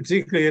 I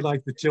particularly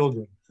like the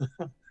children,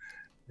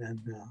 and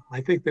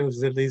I think there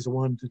was at least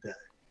one today.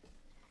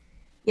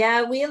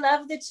 Yeah, we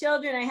love the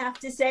children. I have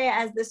to say,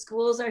 as the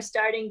schools are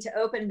starting to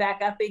open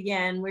back up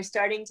again, we're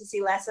starting to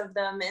see less of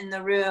them in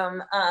the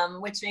room,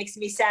 which makes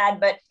me sad.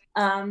 But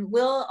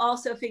we'll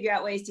also figure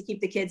out ways to keep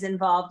the kids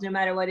involved, no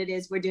matter what it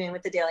is we're doing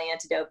with the Daily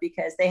Antidote,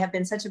 because they have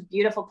been such a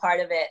beautiful part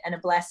of it and a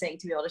blessing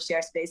to be able to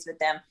share space with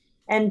them.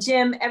 And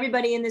Jim,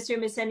 everybody in this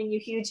room is sending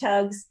you huge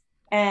hugs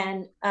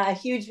and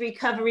huge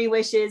recovery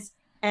wishes.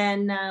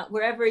 And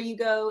wherever you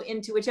go,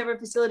 into whichever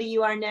facility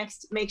you are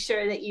next, make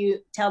sure that you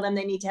tell them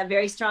they need to have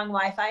very strong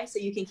Wi-Fi so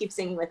you can keep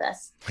singing with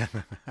us.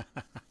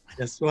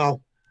 Yes, well,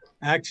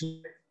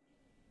 actually,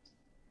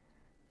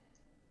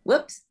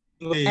 whoops.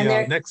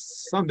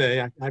 Next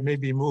Sunday, I may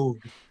be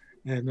moved,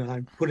 and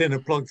I put in a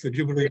plug for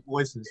Jubilee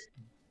Voices.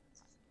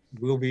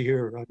 We'll be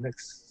here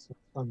next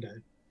Sunday.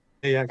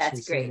 They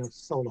actually sing a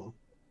solo.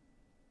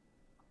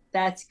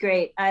 That's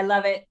great. I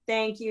love it.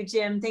 Thank you,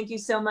 Jim. Thank you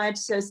so much.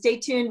 So stay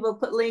tuned. We'll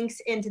put links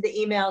into the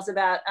emails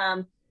about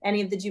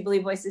any of the Jubilee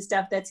Voices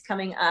stuff that's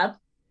coming up.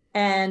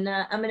 And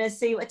I'm going to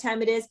see what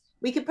time it is.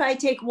 We could probably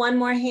take one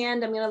more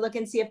hand. I'm going to look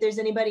and see if there's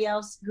anybody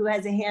else who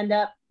has a hand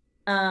up.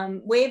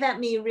 Wave at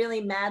me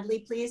really madly,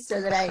 please, so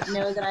that I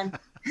know that I'm,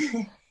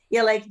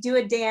 yeah, like do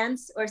a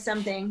dance or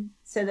something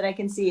so that I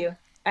can see you.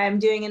 I'm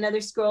doing another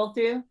scroll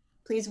through.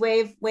 Please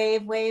wave,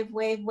 wave, wave,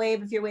 wave,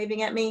 wave if you're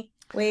waving at me.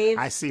 Wave.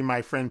 I see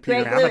my friend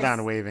Peter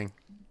Amadon waving.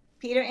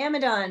 Peter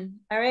Amadon.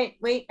 All right.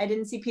 Wait, I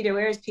didn't see Peter.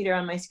 Where is Peter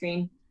on my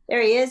screen?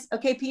 There he is.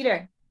 Okay,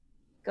 Peter,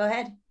 go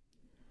ahead.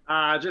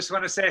 I just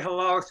want to say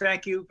hello.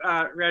 Thank you,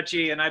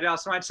 Reggie. And I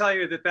also want to tell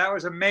you that that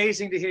was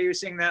amazing to hear you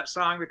sing that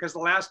song, because the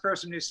last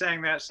person who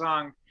sang that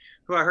song,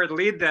 who I heard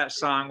lead that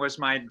song, was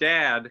my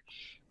dad.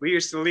 We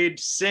used to lead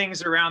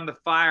Sings Around the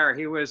Fire.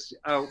 He was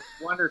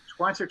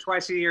once or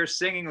twice a year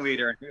singing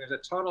leader. He was a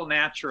total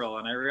natural.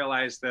 And I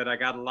realized that I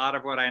got a lot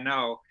of what I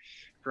know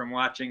from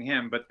watching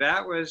him. But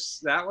that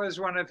was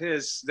one of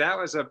his, that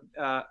was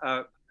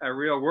a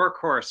real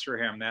workhorse for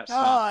him, that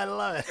song. Oh, I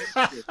love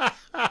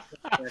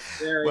it.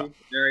 Very,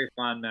 very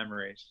fond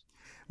memories.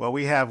 Well,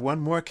 we have one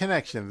more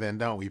connection then,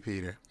 don't we,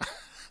 Peter?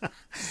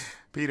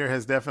 Peter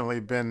has definitely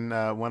been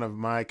one of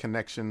my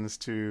connections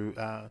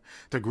to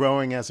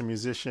growing as a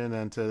musician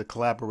and to the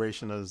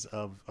collaboration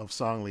of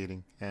song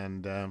leading.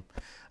 And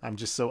I'm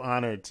just so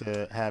honored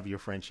to have your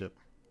friendship.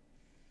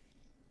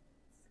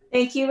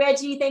 Thank you,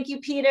 Reggie. Thank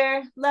you,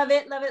 Peter. Love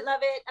it, love it,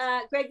 love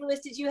it. Greg Lewis,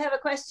 did you have a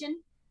question?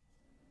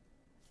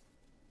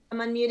 I'm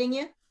unmuting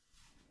you.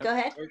 Go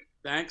ahead.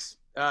 Thanks.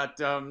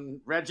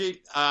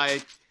 Reggie,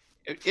 I'm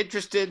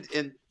interested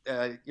in,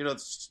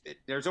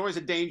 there's always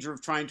a danger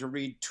of trying to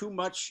read too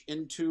much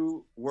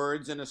into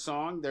words in a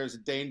song. There's a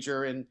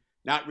danger in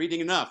not reading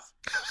enough.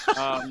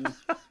 I'm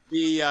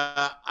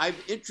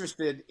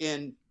interested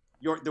in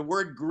the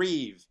word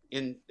grieve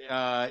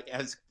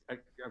as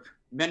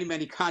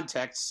many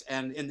contexts,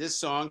 and in this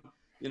song,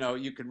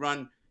 you could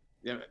run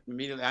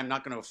immediately. I'm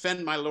not going to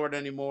offend my Lord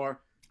anymore.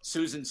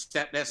 Susan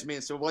asked me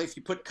and said, well, if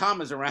you put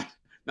commas around,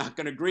 not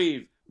going to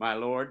grieve my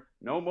Lord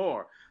no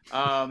more.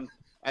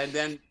 And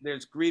then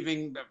there's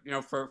grieving,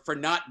 for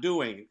not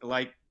doing,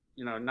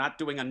 not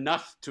doing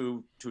enough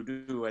to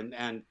do,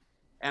 and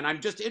And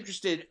I'm just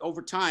interested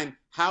over time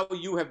how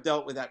you have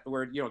dealt with that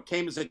word. You know, it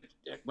came as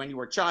when you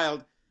were a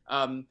child.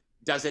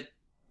 Does it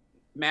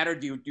matter?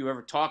 Do you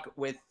ever talk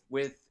with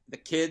the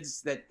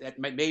kids that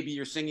maybe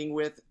you're singing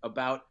with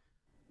about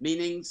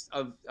meanings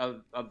of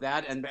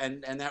that and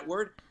that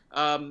word?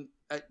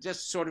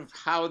 Just sort of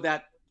how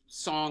that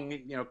song,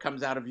 you know,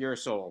 comes out of your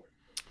soul.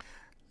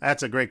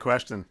 That's a great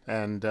question.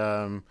 And,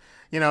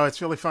 you know,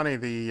 it's really funny.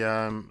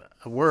 The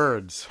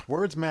words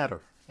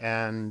matter.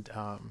 And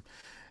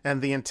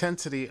the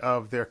intensity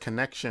of their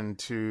connection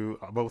to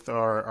both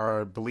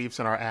our beliefs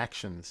and our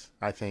actions,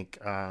 I think.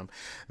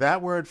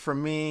 That word for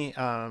me,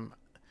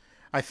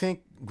 I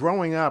think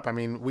growing up, I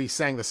mean, we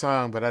sang the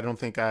song, but I don't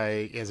think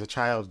I, as a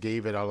child,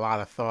 gave it a lot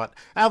of thought.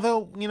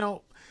 Although, you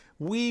know,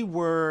 we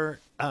were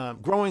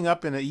growing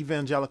up in an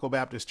evangelical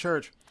Baptist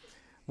church,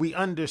 we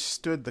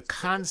understood the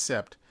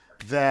concept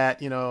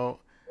that, you know,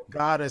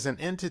 God as an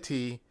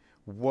entity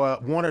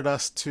wanted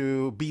us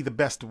to be the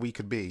best we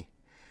could be.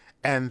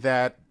 And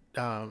that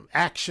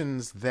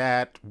actions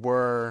that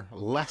were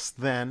less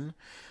than,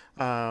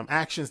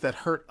 actions that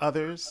hurt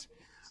others,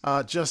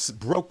 just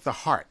broke the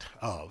heart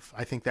of.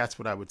 I think that's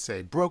what I would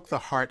say, broke the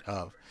heart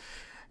of.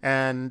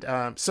 And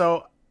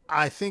so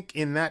I think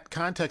in that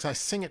context, I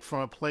sing it from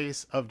a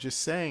place of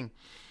just saying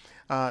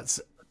our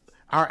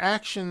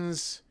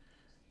actions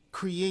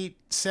create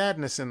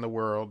sadness in the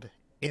world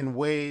in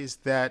ways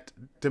that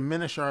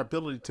diminish our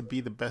ability to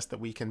be the best that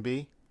we can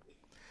be.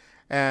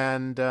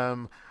 And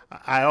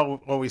I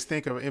always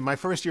think of, in my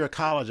first year of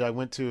college, I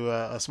went to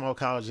a small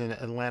college in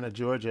Atlanta,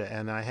 Georgia,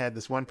 and I had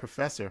this one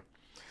professor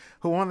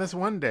who on this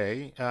one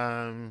day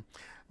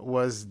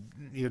was,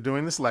 you know,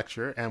 doing this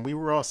lecture, and we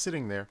were all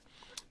sitting there.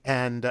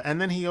 And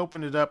then he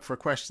opened it up for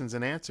questions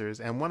and answers,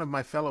 and one of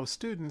my fellow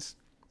students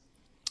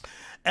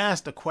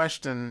asked a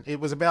question. It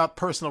was about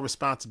personal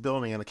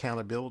responsibility and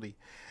accountability.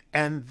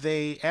 And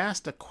they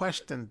asked a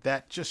question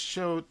that just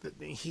showed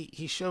that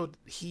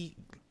he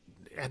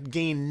had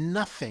gained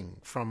nothing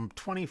from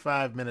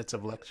 25 minutes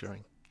of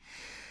lecturing.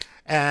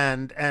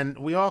 And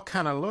we all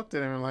kind of looked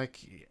at him and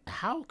like,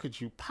 how could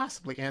you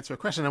possibly answer a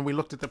question? And we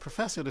looked at the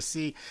professor to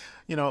see,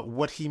 you know,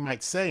 what he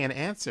might say and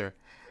answer.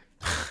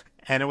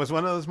 And it was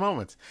one of those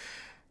moments.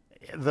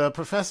 The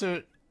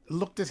professor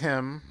looked at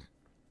him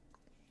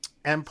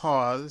and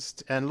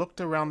paused and looked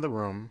around the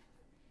room.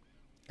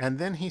 And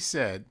then he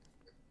said,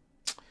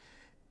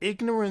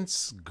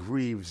 "Ignorance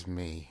grieves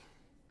me.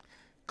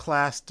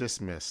 Class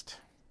dismissed."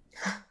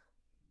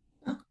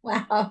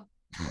 Wow.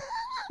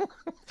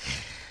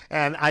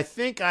 And I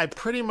think I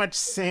pretty much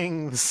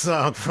sing the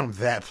song from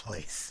that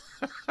place.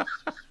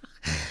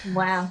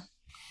 Wow.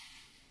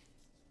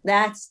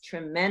 That's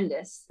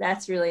tremendous.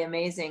 That's really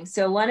amazing.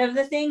 So one of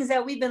the things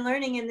that we've been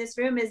learning in this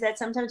room is that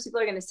sometimes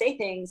people are going to say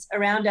things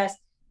around us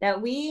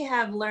that we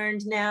have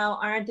learned now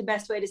aren't the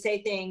best way to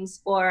say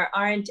things, or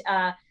aren't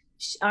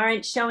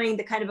showing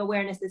the kind of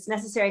awareness that's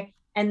necessary.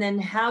 And then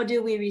how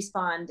do we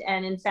respond?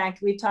 And in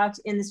fact, we've talked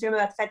in this room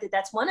about the fact that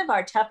that's one of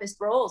our toughest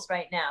roles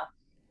right now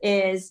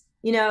is,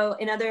 you know,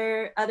 in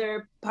other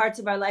parts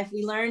of our life,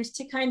 we learned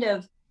to kind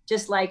of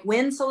just like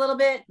wince a little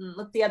bit and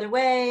look the other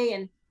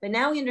way. But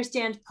now we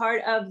understand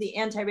part of the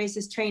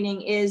anti-racist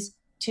training is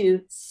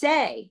to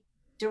say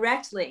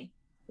directly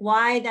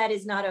why that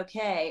is not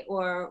okay,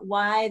 or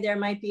why there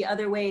might be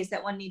other ways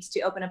that one needs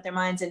to open up their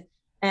minds.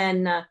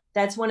 And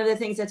that's one of the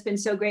things that's been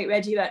so great,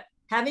 Reggie, about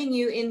having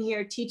you in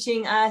here,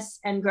 teaching us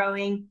and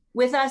growing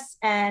with us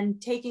and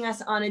taking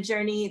us on a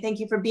journey. Thank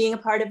you for being a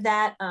part of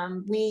that.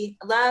 We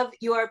love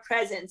your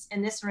presence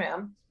in this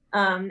room.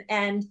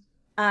 And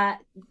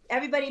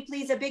everybody,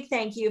 please, a big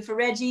thank you for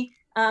Reggie.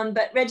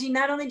 But Reggie,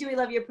 not only do we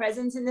love your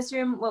presence in this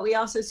room, what we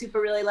also super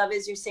really love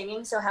is your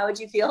singing. So how would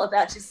you feel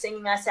about just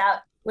singing us out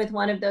with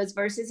one of those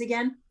verses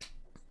again?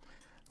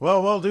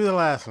 Well, we'll do the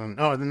last one.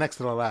 Oh, the next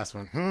to the last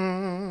one.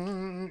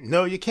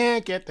 No, you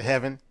can't get to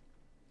heaven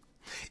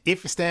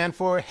if you stand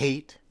for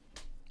hate,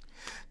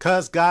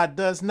 'cause God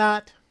does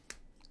not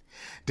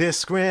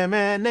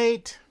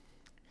discriminate.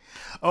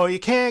 Oh, you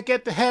can't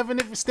get to heaven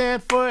if you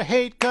stand for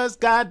hate, 'cause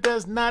God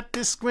does not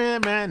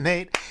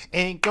discriminate.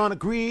 Ain't gonna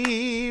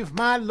grieve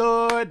my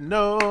Lord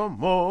no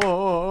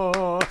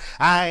more.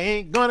 I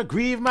ain't gonna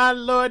grieve my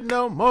Lord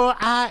no more.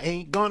 I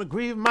ain't gonna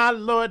grieve my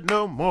Lord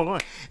no more.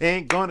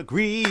 Ain't gonna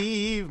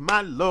grieve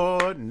my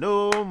Lord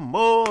no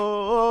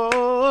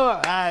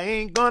more. I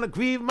ain't gonna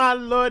grieve my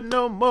Lord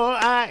no more.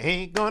 I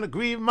ain't gonna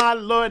grieve my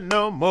Lord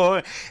no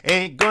more.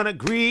 Ain't gonna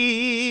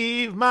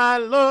grieve my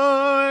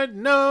Lord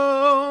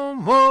no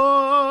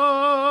more.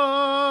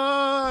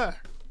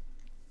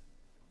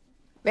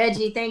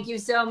 Reggie, thank you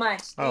so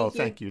much.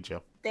 Thank you,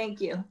 Jill.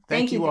 Thank you.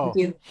 Thank you all.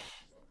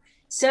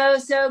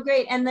 So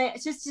great. And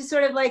just to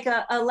sort of like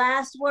a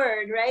last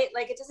word, right?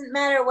 Like, it doesn't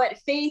matter what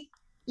faith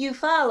you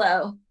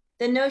follow,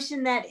 the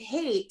notion that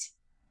hate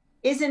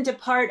isn't a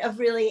part of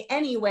really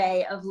any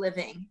way of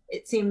living.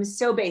 It seems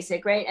so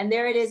basic, right? And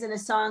there it is in a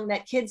song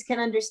that kids can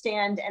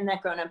understand and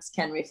that grownups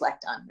can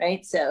reflect on,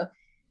 right? So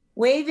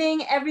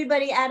waving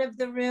everybody out of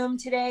the room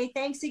today.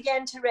 Thanks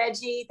again to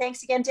Reggie.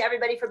 Thanks again to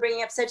everybody for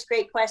bringing up such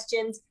great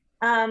questions.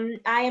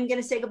 I am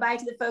going to say goodbye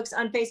to the folks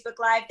on Facebook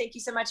Live. Thank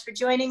you so much for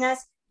joining us,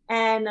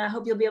 and I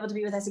hope you'll be able to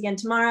be with us again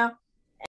tomorrow.